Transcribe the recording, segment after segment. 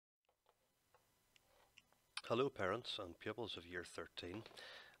Hello parents and pupils of Year 13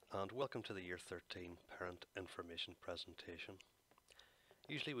 and welcome to the Year 13 Parent Information Presentation.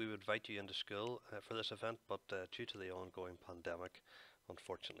 Usually we would invite you into school for this event, but due to the ongoing pandemic,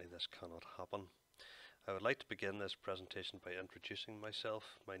 unfortunately this cannot happen. I would like to begin this presentation by introducing myself.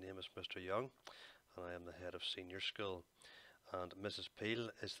 My name is Mr. Young and I am the head of Senior School, and Mrs. Peel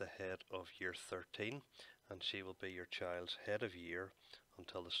is the head of Year 13 and she will be your child's head of year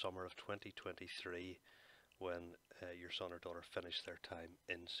until the summer of 2023 when your son or daughter finish their time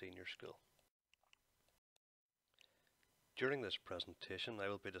in senior school. During this presentation I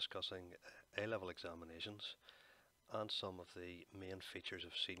will be discussing A-level examinations and some of the main features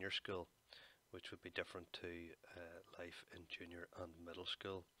of senior school, which would be different to life in junior and middle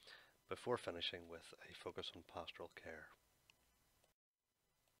school, before finishing with a focus on pastoral care.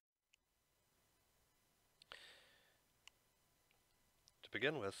 To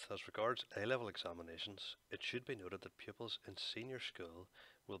begin with, as regards A-level examinations, it should be noted that pupils in senior school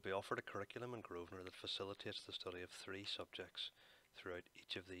will be offered a curriculum in Grosvenor that facilitates the study of 3 subjects throughout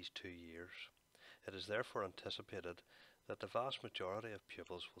each of these 2 years. It is therefore anticipated that the vast majority of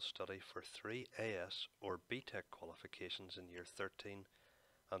pupils will study for 3 AS or BTEC qualifications in Year 13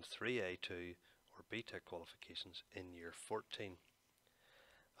 and 3 A2 or BTEC qualifications in Year 14.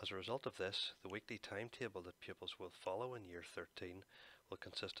 As a result of this, the weekly timetable that pupils will follow in Year 13 will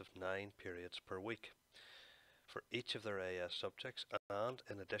consist of 9 periods per week for each of their AS subjects, and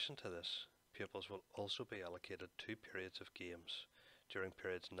in addition to this, pupils will also be allocated 2 periods of games during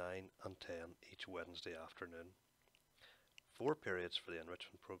periods 9 and 10 each Wednesday afternoon, 4 periods for the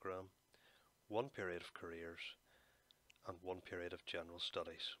enrichment programme, 1 period of careers and 1 period of general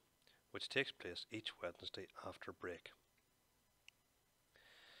studies, which takes place each Wednesday after break.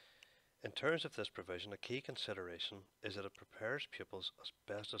 In terms of this provision, a key consideration is that it prepares pupils as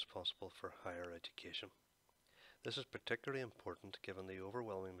best as possible for higher education. This is particularly important given the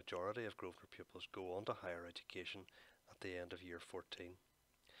overwhelming majority of Grosvenor pupils go on to higher education at the end of Year 14.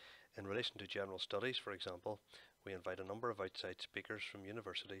 In relation to general studies, for example, we invite a number of outside speakers from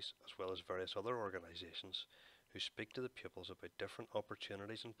universities as well as various other organisations who speak to the pupils about different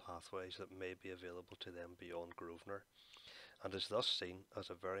opportunities and pathways that may be available to them beyond Grosvenor, and is thus seen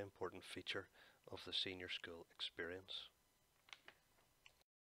as a very important feature of the senior school experience.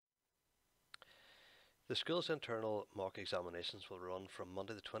 The school's internal mock examinations will run from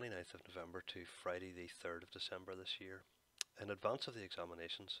Monday the 29th of November to Friday the 3rd of December this year. In advance of the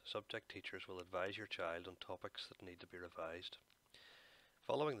examinations, subject teachers will advise your child on topics that need to be revised.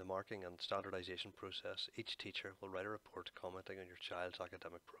 Following the marking and standardisation process, each teacher will write a report commenting on your child's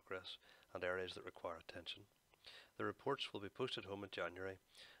academic progress and areas that require attention. The reports will be posted home in January,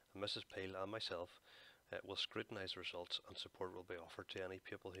 and Mrs. Peel and myself will scrutinise the results, and support will be offered to any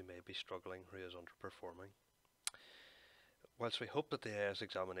pupil who may be struggling or who is underperforming. Whilst we hope that the AS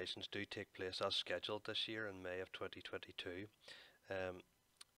examinations do take place as scheduled this year in May of 2022,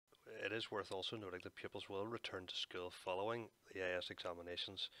 it is worth also noting that pupils will return to school following the AS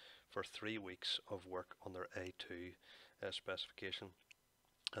examinations for 3 weeks of work on their A2 specification.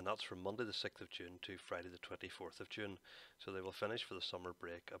 And that's from Monday the 6th of June to Friday the 24th of June. So they will finish for the summer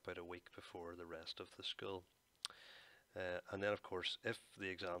break about a week before the rest of the school. And then of course, if the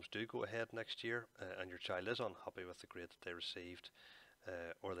exams do go ahead next year and your child is unhappy with the grade that they received,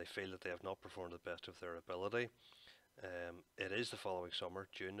 or they feel that they have not performed the best of their ability, it is the following summer,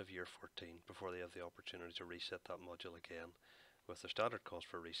 June of Year 14, before they have the opportunity to reset that module again, with the standard cost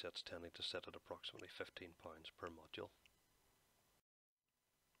for resets tending to sit at approximately £15 per module.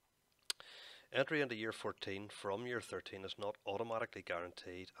 Entry into Year 14 from Year 13 is not automatically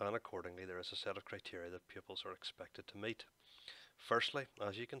guaranteed, and accordingly there is a set of criteria that pupils are expected to meet. Firstly,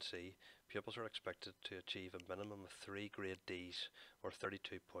 as you can see, pupils are expected to achieve a minimum of 3 grade Ds or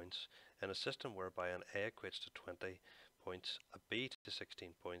 32 points in a system whereby an A equates to 20 points, a B to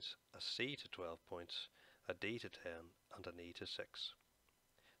 16 points, a C to 12 points, a D to 10 and an E to 6.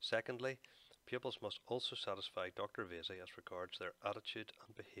 Secondly, pupils must also satisfy Dr. Vasey as regards their attitude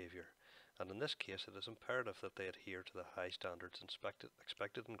and behaviour, and in this case it is imperative that they adhere to the high standards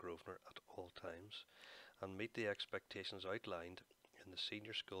expected in Grosvenor at all times and meet the expectations outlined in the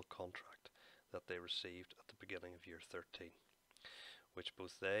senior school contract that they received at the beginning of Year 13, which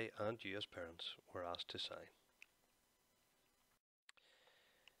both they and you as parents were asked to sign.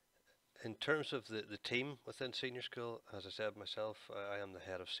 In terms of the team within senior school, as I said myself, I am the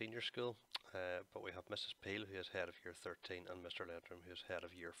head of senior school, but we have Mrs. Peel, who is head of Year 13, and Mr. Lendrum, who is head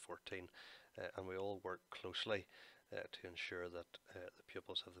of Year 14, and we all work closely to ensure that the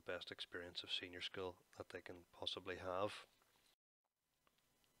pupils have the best experience of senior school that they can possibly have.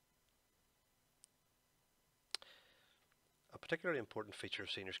 particularly important feature of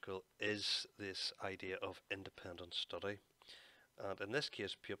senior school is this idea of independent study. And in this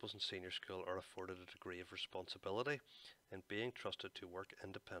case, pupils in senior school are afforded a degree of responsibility in being trusted to work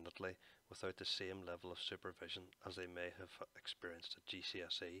independently without the same level of supervision as they may have experienced at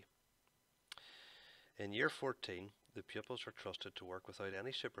GCSE. In Year 14, the pupils are trusted to work without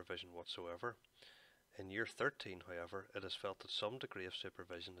any supervision whatsoever. In Year 13, however, it is felt that some degree of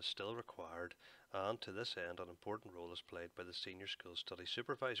supervision is still required, and to this end an important role is played by the senior school study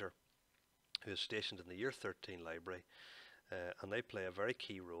supervisor, who is stationed in the Year 13 library, and they play a very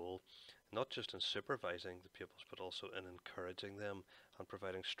key role not just in supervising the pupils but also in encouraging them and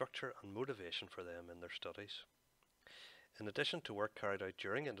providing structure and motivation for them in their studies. In addition to work carried out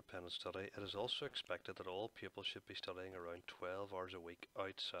during independent study, it is also expected that all pupils should be studying around 12 hours a week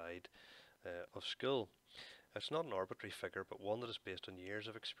outside of school. It's not an arbitrary figure, but one that is based on years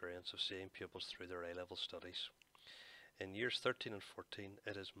of experience of seeing pupils through their A-level studies. In years 13 and 14,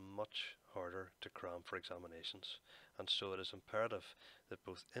 it is much harder to cram for examinations, and so it is imperative that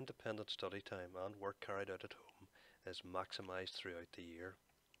both independent study time and work carried out at home is maximised throughout the year.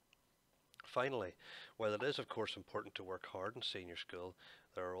 Finally, while it is of course important to work hard in senior school,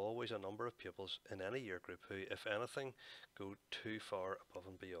 there are always a number of pupils in any year group who, if anything, go too far above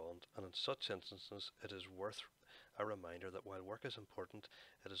and beyond, and in such instances it is worth a reminder that while work is important,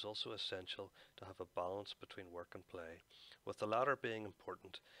 it is also essential to have a balance between work and play, with the latter being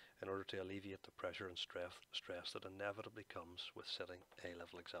important in order to alleviate the pressure and stress that inevitably comes with sitting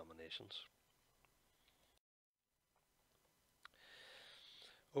A-level examinations.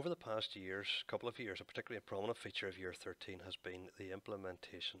 Over the past couple of years, a particularly prominent feature of Year 13 has been the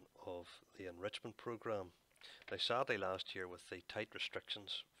implementation of the enrichment programme. Now sadly last year, with the tight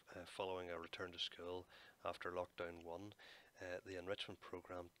restrictions following a return to school after lockdown 1, the enrichment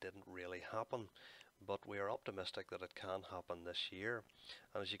programme didn't really happen, but we are optimistic that it can happen this year.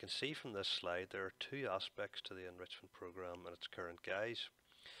 And as you can see from this slide, there are two aspects to the enrichment programme in its current guise.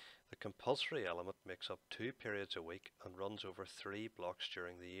 The compulsory element makes up 2 periods a week and runs over 3 blocks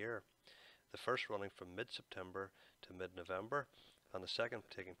during the year, the first running from mid-September to mid-November, and the second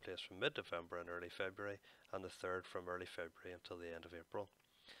taking place from mid-November and early February, and the third from early February until the end of April.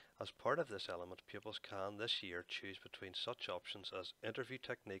 As part of this element, pupils can this year choose between such options as interview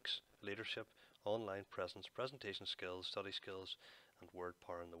techniques, leadership, online presence, presentation skills, study skills, and word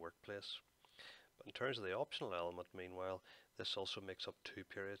power in the workplace. But in terms of the optional element, meanwhile, this also makes up 2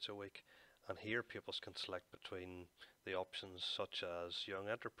 periods a week, and here pupils can select between the options such as Young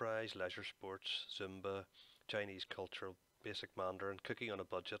Enterprise, Leisure Sports, Zumba, Chinese Cultural, Basic Mandarin, Cooking on a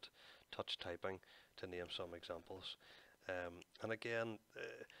Budget, Touch Typing, to name some examples. And again,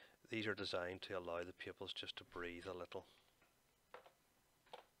 these are designed to allow the pupils just to breathe a little.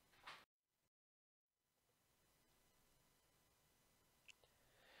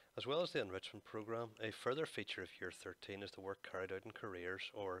 As well as the enrichment programme, a further feature of Year 13 is the work carried out in careers,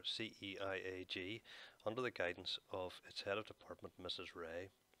 or CEIAG, under the guidance of its head of department, Mrs. Ray.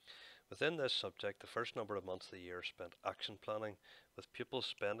 Within this subject, the first number of months of the year are spent action planning, with pupils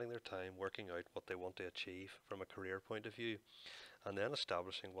spending their time working out what they want to achieve from a career point of view, and then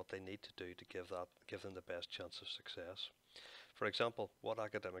establishing what they need to do to give them the best chance of success. For example, what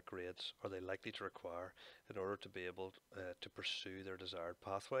academic grades are they likely to require in order to be able to pursue their desired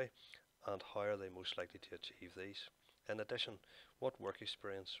pathway, and how are they most likely to achieve these? In addition, what work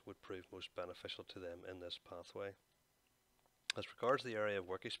experience would prove most beneficial to them in this pathway? As regards the area of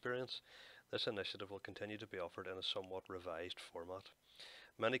work experience, this initiative will continue to be offered in a somewhat revised format.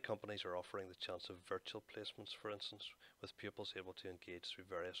 Many companies are offering the chance of virtual placements, for instance, with pupils able to engage through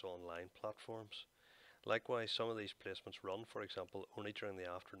various online platforms. Likewise, some of these placements run, for example, only during the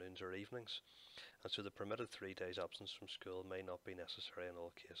afternoons or evenings, and so the permitted 3 days absence from school may not be necessary in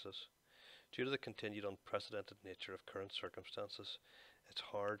all cases. Due to the continued unprecedented nature of current circumstances, it's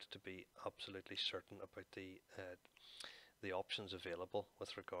hard to be absolutely certain about the options available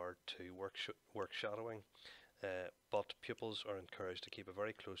with regard to work shadowing, but pupils are encouraged to keep a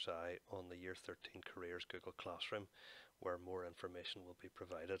very close eye on the Year 13 Careers Google Classroom, where more information will be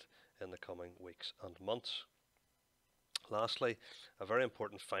provided in the coming weeks and months. Lastly, a very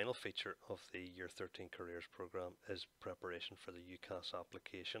important final feature of the Year 13 Careers programme is preparation for the UCAS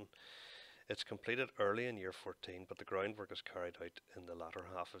application. It's completed early in Year 14, but the groundwork is carried out in the latter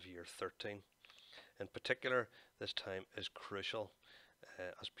half of Year 13. In particular, this time is crucial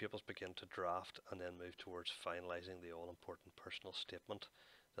as pupils begin to draft and then move towards finalising the all-important personal statement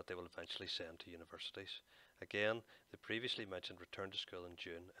that they will eventually send to universities. Again, the previously mentioned return to school in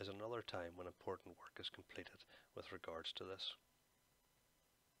June is another time when important work is completed with regards to this.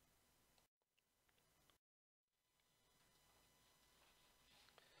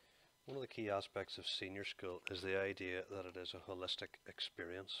 One of the key aspects of senior school is the idea that it is a holistic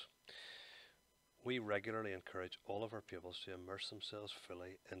experience. We regularly encourage all of our pupils to immerse themselves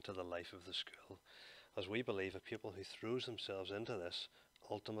fully into the life of the school, as we believe a pupil who throws themselves into this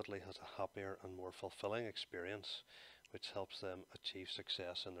ultimately has a happier and more fulfilling experience, which helps them achieve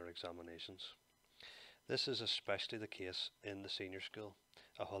success in their examinations. This is especially the case in the senior school.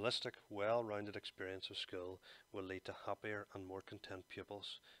 A holistic, well-rounded experience of school will lead to happier and more content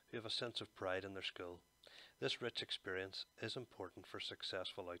pupils who have a sense of pride in their school. This rich experience is important for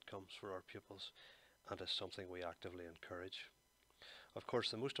successful outcomes for our pupils and is something we actively encourage. Of course,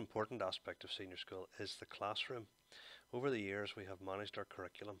 the most important aspect of senior school is the classroom. Over the years, we have managed our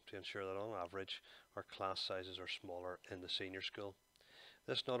curriculum to ensure that on average, our class sizes are smaller in the senior school.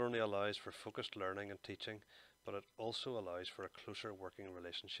 This not only allows for focused learning and teaching, but it also allows for a closer working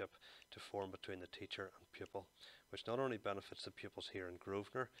relationship to form between the teacher and pupil, which not only benefits the pupils here in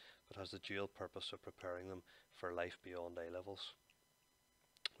Grosvenor, but has the dual purpose of preparing them for life beyond A-levels.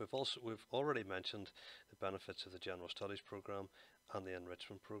 We've already mentioned the benefits of the General Studies programme and the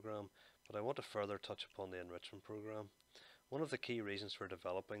Enrichment programme, but I want to further touch upon the Enrichment programme. One of the key reasons for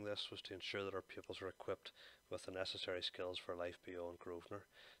developing this was to ensure that our pupils are equipped with the necessary skills for life beyond Grosvenor,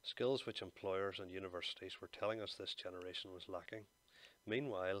 skills which employers and universities were telling us this generation was lacking.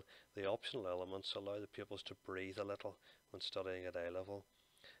 Meanwhile, the optional elements allow the pupils to breathe a little when studying at A-level.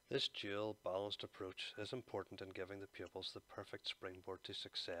 This dual, balanced approach is important in giving the pupils the perfect springboard to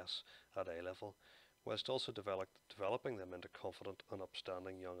success at A-level, whilst also developing them into confident and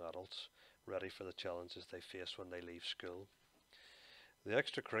upstanding young adults, ready for the challenges they face when they leave school. The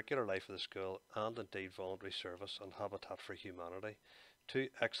extracurricular life of the school, and indeed voluntary service and Habitat for Humanity, two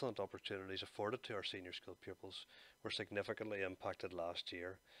excellent opportunities afforded to our senior school pupils, were significantly impacted last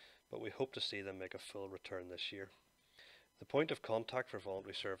year, but we hope to see them make a full return this year. The point of contact for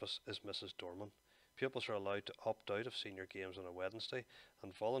voluntary service is Mrs. Dorman. Pupils are allowed to opt out of senior games on a Wednesday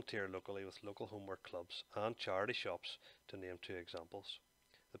and volunteer locally with local homework clubs and charity shops, to name two examples.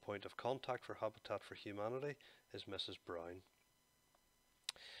 The point of contact for Habitat for Humanity is Mrs. Brown.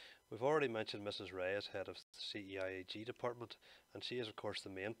 We've already mentioned Mrs. Ray as head of the CEIAG department, and she is of course the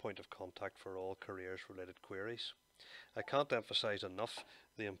main point of contact for all careers related queries. I can't emphasise enough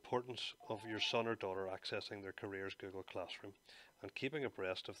the importance of your son or daughter accessing their careers Google Classroom and keeping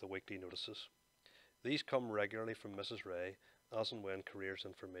abreast of the weekly notices. These come regularly from Mrs. Ray as and when careers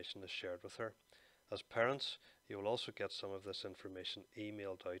information is shared with her. As parents, you will also get some of this information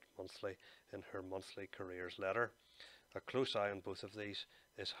emailed out monthly in her monthly careers letter. A close eye on both of these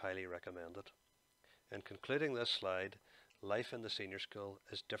is highly recommended. In concluding this slide, life in the senior school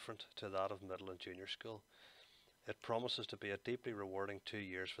is different to that of middle and junior school. It promises to be a deeply rewarding 2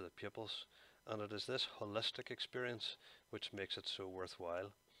 years for the pupils, and it is this holistic experience which makes it so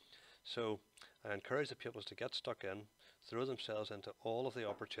worthwhile. So I encourage the pupils to get stuck in, throw themselves into all of the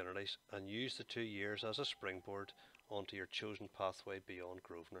opportunities, and use the 2 years as a springboard onto your chosen pathway beyond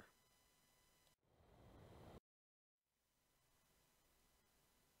Grosvenor.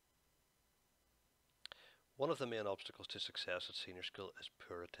 One of the main obstacles to success at senior school is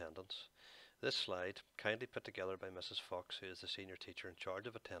poor attendance. This slide, kindly put together by Mrs. Fox, who is the senior teacher in charge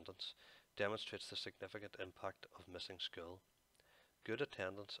of attendance, demonstrates the significant impact of missing school. Good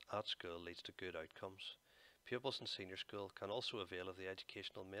attendance at school leads to good outcomes. Pupils in senior school can also avail of the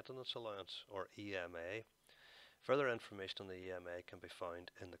Educational Maintenance Allowance, or EMA. Further information on the EMA can be found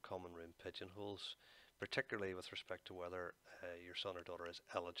in the Common Room pigeonholes, particularly with respect to whether your son or daughter is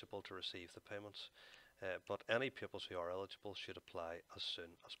eligible to receive the payments. But any pupils who are eligible should apply as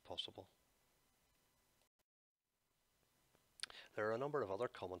soon as possible. There are a number of other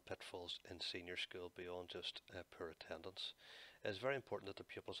common pitfalls in senior school beyond just poor attendance. It is very important that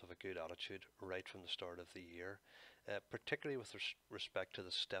the pupils have a good attitude right from the start of the year, particularly with respect to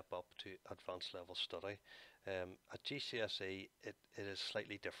the step up to advanced level study. At GCSE it is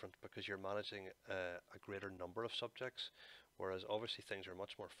slightly different because you're managing a greater number of subjects, whereas obviously things are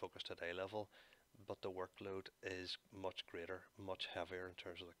much more focused at A level, but the workload is much greater, much heavier in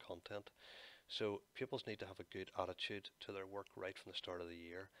terms of the content. So pupils need to have a good attitude to their work right from the start of the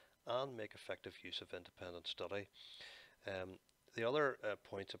year and make effective use of independent study. The other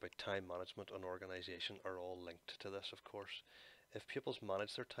points about time management and organisation are all linked to this, of course. If pupils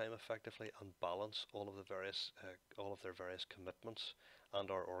manage their time effectively and balance all of their various commitments and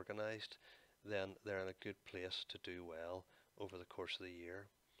are organised, then they're in a good place to do well over the course of the year.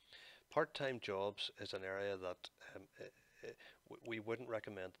 Part-time jobs is an area that we wouldn't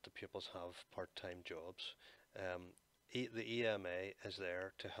recommend that the pupils have part-time jobs. The EMA is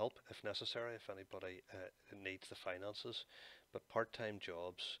there to help if necessary, if anybody needs the finances, but part-time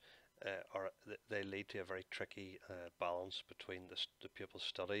jobs they lead to a very tricky balance between the pupil's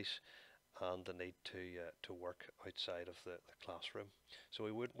studies and the need to work outside of the classroom. So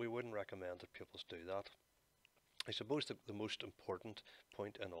we wouldn't recommend that pupils do that. I suppose the most important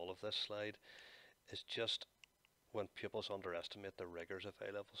point in all of this slide is just when pupils underestimate the rigours of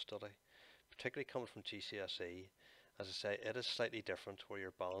A-level study, particularly coming from GCSE. As I say, it is slightly different where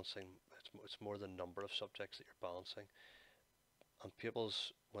you're balancing, it's more the number of subjects that you're balancing. And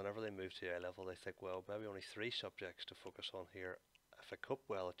pupils, whenever they move to A-level, they think, well, maybe only 3 subjects to focus on here. If I cope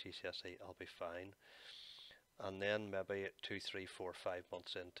well at GCSE, I'll be fine. And then maybe 2, 3, 4, 5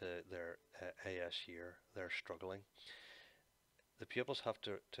 months into their AS year, they're struggling. The pupils have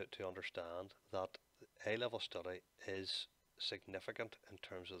to understand that A-level study is significant in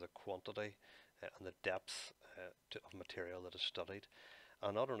terms of the quantity and the depth of material that is studied.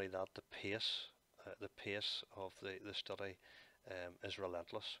 And not only that, the pace of the study is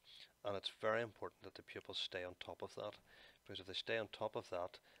relentless, and it's very important that the pupils stay on top of that, because if they stay on top of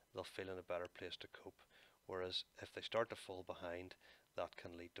that, they'll feel in a better place to cope, whereas if they start to fall behind, that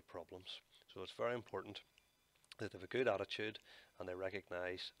can lead to problems. So it's very important that they have a good attitude and they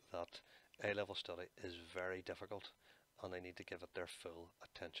recognise that A-level study is very difficult and they need to give it their full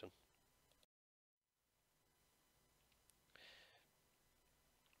attention.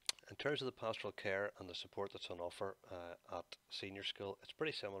 In terms of the pastoral care and the support that's on offer at senior school, it's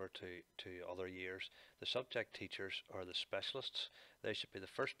pretty similar to other years. The subject teachers are the specialists. They should be the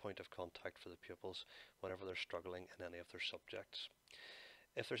first point of contact for the pupils whenever they're struggling in any of their subjects.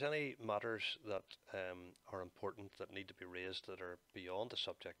 If there's any matters that are important that need to be raised that are beyond the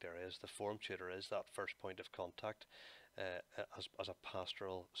subject areas, the form tutor is that first point of contact as a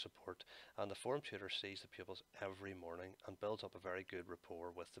pastoral support, and the form tutor sees the pupils every morning and builds up a very good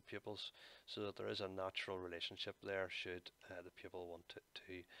rapport with the pupils, so that there is a natural relationship there should the pupil want to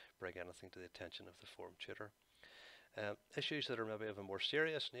bring anything to the attention of the form tutor. Issues that are maybe of a more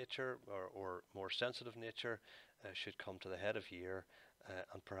serious nature or more sensitive nature should come to the head of year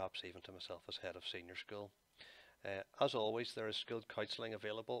and perhaps even to myself as head of senior school. As always, there is skilled counselling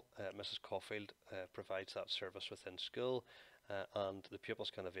available. Mrs. Caulfield provides that service within school, and the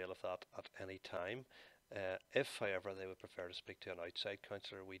pupils can avail of that at any time. If, however, they would prefer to speak to an outside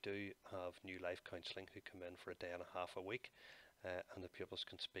counsellor, we do have New Life Counselling who come in for a day and a half a week, and the pupils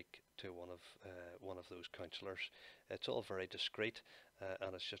can speak to one of those counsellors. It's all very discreet,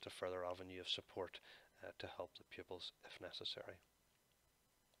 and it's just a further avenue of support to help the pupils if necessary.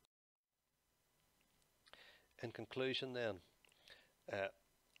 In conclusion then,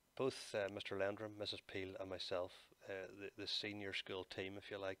 both Mr. Lendrum, Mrs. Peel and myself, the senior school team if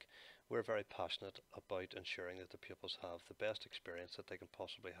you like, we're very passionate about ensuring that the pupils have the best experience that they can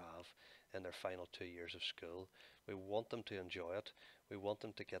possibly have in their final 2 years of school. We want them to enjoy it, we want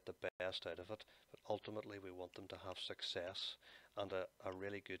them to get the best out of it, but ultimately we want them to have success and a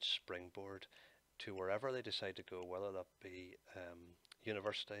really good springboard to wherever they decide to go, whether that be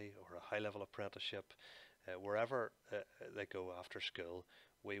university or a high-level apprenticeship. Wherever they go after school,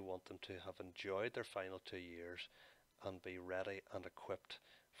 we want them to have enjoyed their final 2 years and be ready and equipped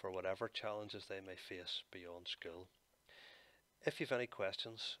for whatever challenges they may face beyond school. If you have any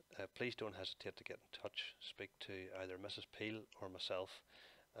questions, please don't hesitate to get in touch. Speak to either Mrs. Peel or myself,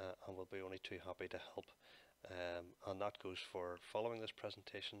 and we'll be only too happy to help. And that goes for following this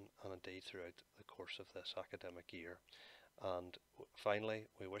presentation and indeed throughout the course of this academic year. And finally,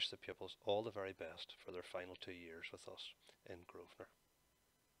 we wish the pupils all the very best for their final 2 years with us in Grosvenor.